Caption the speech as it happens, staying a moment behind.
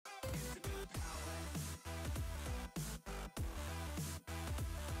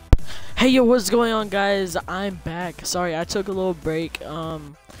Hey yo, what's going on, guys? I'm back. Sorry, I took a little break.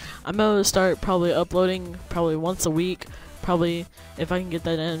 I'm gonna start probably uploading probably once a week. Probably if I can get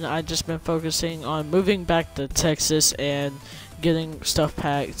that in. I've just been focusing on moving back to Texas and getting stuff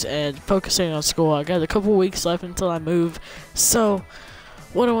packed and focusing on school. I got a couple weeks left until I move. So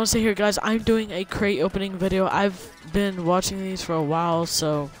what I want to say here, guys, I'm doing a crate opening video. I've been watching these for a while,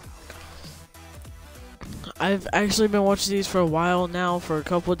 so I've actually been watching these for a while now, for a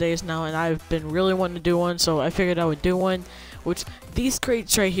couple of days now, and I've been really wanting to do one, so I figured I would do one. Which these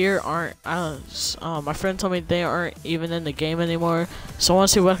crates right here aren't. My friend told me they aren't even in the game anymore, so I want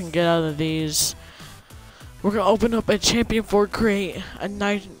to see what I can get out of these. We're gonna open up a Champion 4 crate,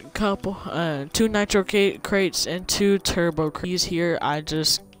 two Nitro crates, and 2 Turbo keys. Here, I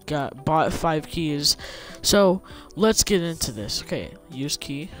just bought 5 keys, so let's get into this. Okay, use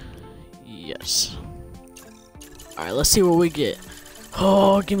key. Yes. Alright, let's see what we get.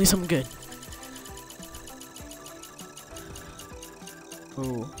 Oh, give me something good.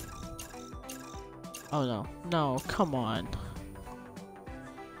 Ooh. Oh no. No, come on.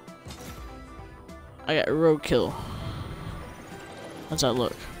 I got roadkill. How's that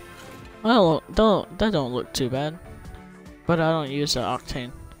look? That don't look too bad. But I don't use the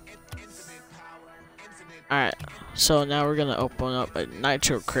octane. Alright, so now we're gonna open up a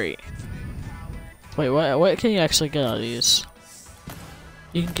Nitro crate. Wait, what can you actually get out of these?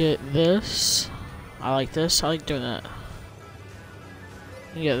 You can get this. I like this. I like doing that.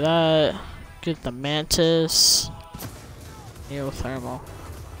 You get that. Get the Mantis. Neothermal.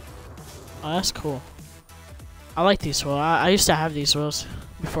 Oh, that's cool. I like these wheels. I used to have these wheels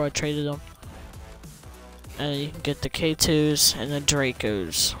before I traded them. And you can get the K2s and the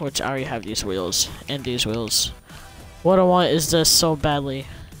Dracos, which I already have these wheels and these wheels. What I want is this so badly.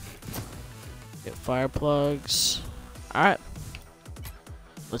 Get fire plugs. Alright.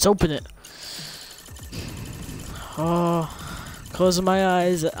 Let's open it. Oh, closing my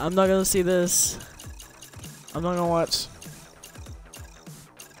eyes. I'm not gonna see this. I'm not gonna watch.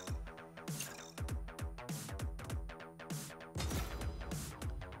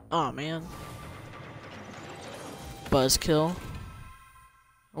 Oh man. Buzzkill.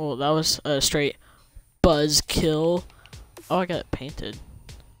 Oh, that was a straight buzzkill. Oh, I got it painted.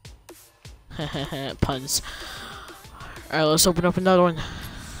 Puns. Alright, let's open up another one.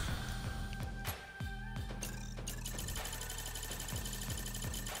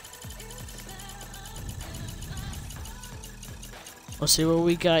 Let's see what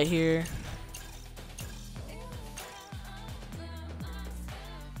we got here.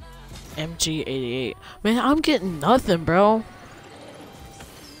 MG88. Man, I'm getting nothing, bro.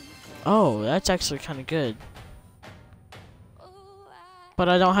 Oh, that's actually kind of good. But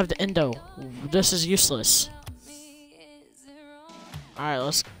I don't have the endo. This is useless. Alright,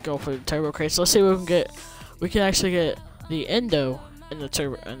 let's go for the turbo crates. Let's see what we can get. We can actually get the endo in the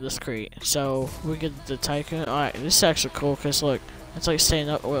turbo in this crate. So we get the Tycoon. Alright, this is actually cool because look, it's like staying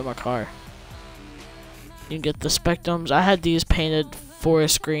up with my car. You can get the Spectrums. I had these painted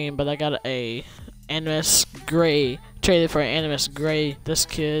forest green, but I got a Animus gray. Traded for an Animus gray. This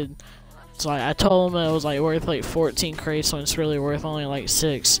kid. So like, I told him it was like worth like 14 crates when it's really worth only like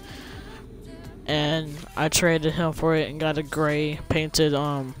 6. And I traded him for it and got a gray painted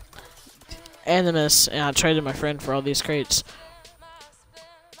Animus, and I traded my friend for all these crates.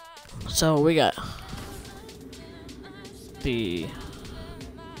 So we got the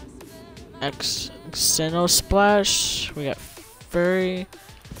Xenosplash, we got Fury,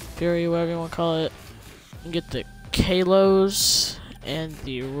 whatever you want to call it. You get the Kalos and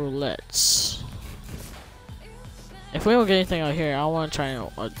the Roulettes. If we don't get anything out here, I want to try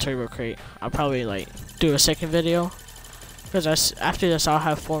a turbo crate. I'll probably like do a second video because after this I'll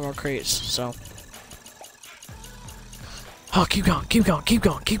have 4 more crates. So, oh, keep going.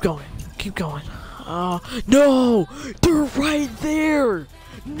 No, they're right there.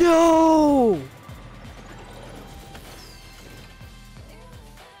 No.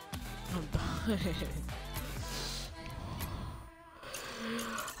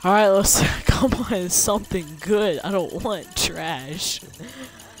 Alright, let's come on, something good. I don't want trash.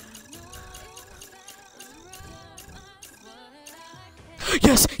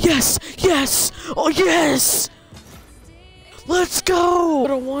 Yes! Oh yes! Let's go!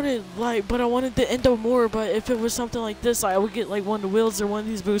 But I wanted the endo more, but if it was something like this, I would get like one of the wheels or one of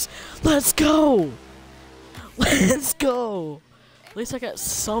these boosts. Let's go! Let's go! At least I got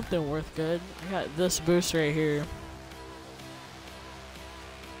something worth good. I got this boost right here.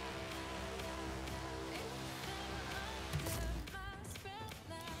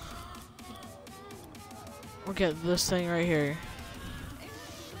 Look at this thing right here.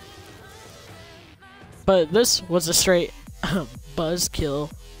 But this was a straight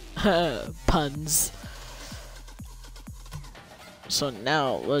buzzkill. Puns. So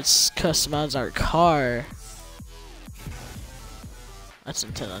now let's customize our car. That's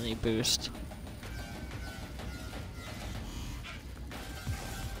intent on any boost.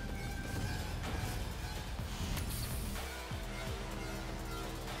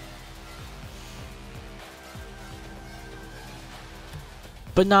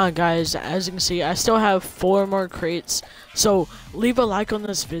 But nah, guys, as you can see, I still have 4 more crates. So leave a like on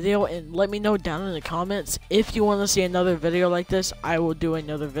this video and let me know down in the comments if you want to see another video like this. I will do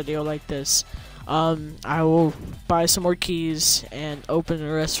another video like this. I will buy some more keys and open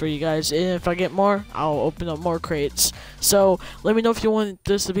the rest for you guys. And if I get more, I'll open up more crates. So let me know if you want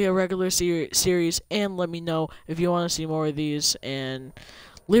this to be a regular series, and let me know if you want to see more of these. And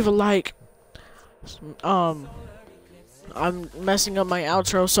leave a like. I'm messing up my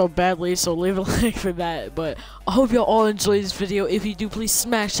outro so badly, so leave a like for that. But I hope y'all all enjoyed this video. If you do, please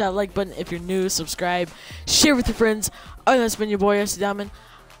smash that like button. If you're new, subscribe, share with your friends. That's been your boy SD Diamond.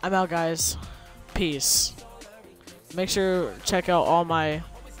 I'm out, guys. Peace. Make sure to check out all my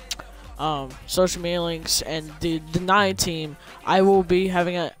social media links and the Deny team. I will be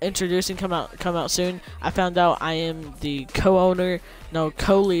having a introducing come out soon. I found out I am the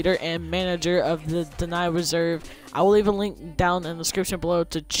co-leader and manager of the Deny Reserve. I will leave a link down in the description below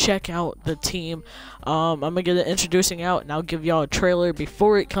to check out the team. I'm gonna get it introducing out, and I'll give y'all a trailer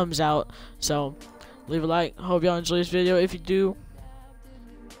before it comes out. So leave a like. Hope y'all enjoy this video. If you do,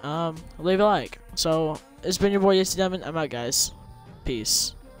 leave a like. So it's been your boy SD Diamond. I'm out, guys.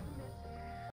 Peace.